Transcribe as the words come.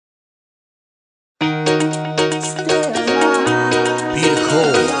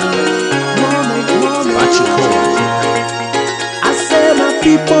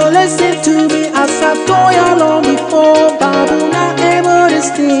listen to me as I told you long before. Babu na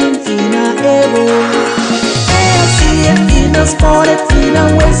everything in a able. I see it in a sport, in a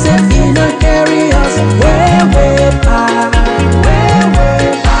ways, in a areas. Way back, way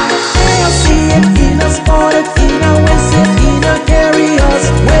back. I see it in a sport, in a ways, in a areas.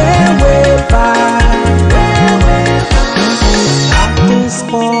 Way back, way back. After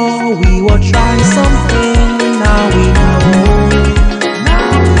school, we were trying something. Now we know.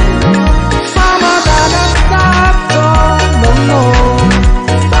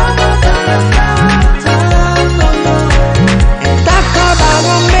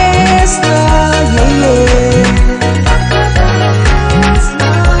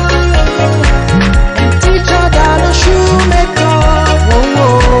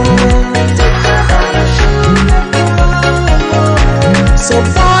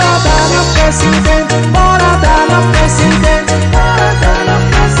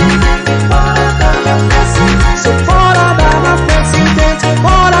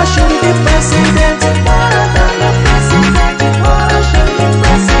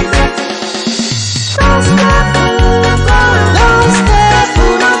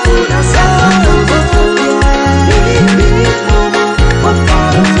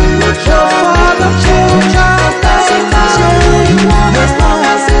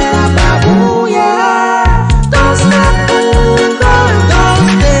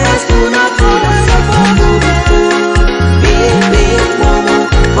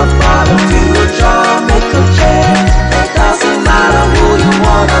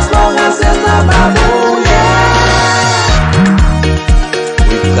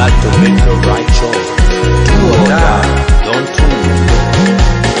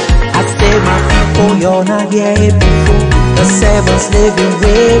 You're not here before. The seven's living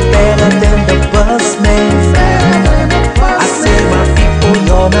way better than the busman. I say my people,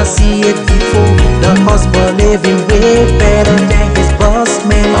 you're not see it.